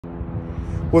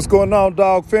What's going on,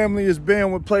 dog family? It's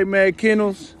Ben with Plamadd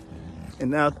Kenn3ls.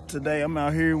 And now today I'm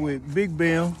out here with Big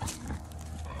Ben.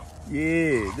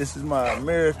 Yeah, this is my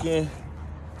American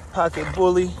pocket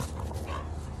bully.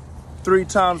 3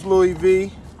 times Louis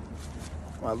V.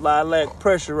 My lilac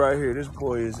pressure right here. This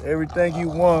boy is everything you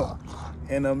want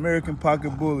in an American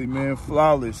pocket bully, man.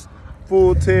 Flawless.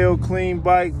 Full tail, clean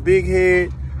bite, big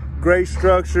head, great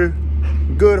structure,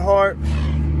 good heart.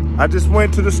 I just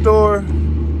went to the store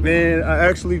and I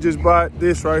actually just bought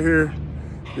this right here,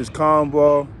 this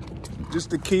combo,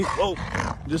 just to keep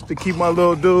my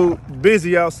little dude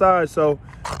busy outside. So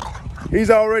he's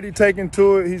already taken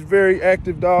to it. He's a very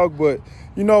active dog, but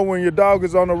you know, when your dog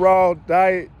is on a raw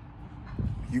diet,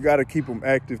 you got to keep them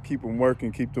active, keep them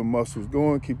working, keep them muscles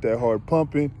going, keep that heart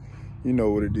pumping. You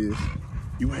know what it is.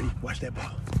 You ready? Watch that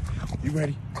ball. You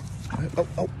ready?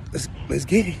 Oh, let's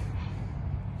get it.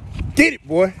 Get it,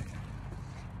 boy.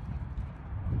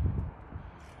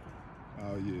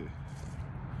 Oh, yeah.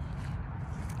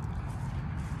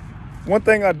 One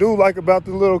thing I do like about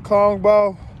the little Kong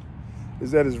ball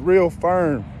is that it's real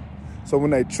firm. So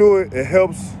when they chew it, it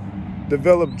helps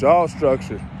develop jaw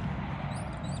structure.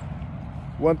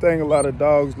 One thing a lot of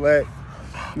dogs lack.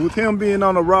 With him being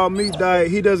on a raw meat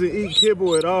diet, he doesn't eat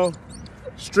kibble at all.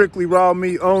 Strictly raw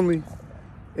meat only.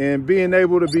 And being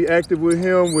able to be active with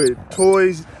him with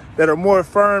toys that are more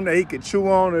firm that he can chew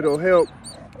on, it'll help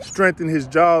strengthen his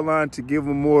jawline to give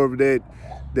him more of that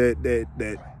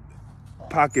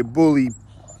pocket bully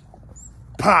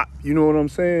pop. You know what I'm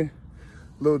saying?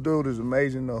 Little dude is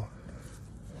amazing though.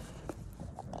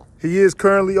 He is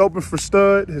currently open for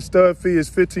stud. His stud fee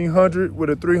is $1,500 with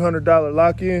a $300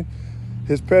 lock-in.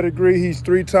 His pedigree, he's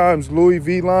 3 times Louis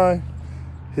V line.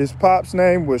 His pop's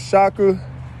name was Shaka.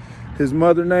 His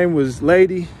mother name was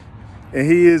Lady.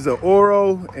 And he is an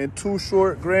Oro and 2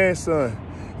 short grandson.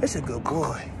 That's a good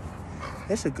boy.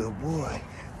 That's a good boy.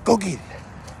 Go get it.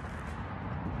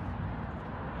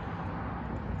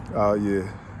 Oh, yeah.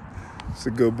 It's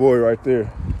a good boy right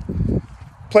there.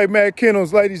 Plamadd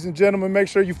Kenn3ls, ladies and gentlemen. Make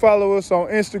sure you follow us on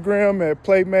Instagram at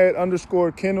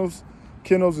Plamadd_Kenn3ls.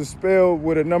 Kenn3ls is spelled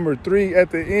with a number 3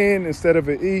 at the end instead of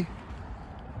an E.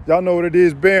 Y'all know what it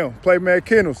is. Bam. Plamadd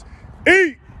Kenn3ls.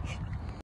 Eat!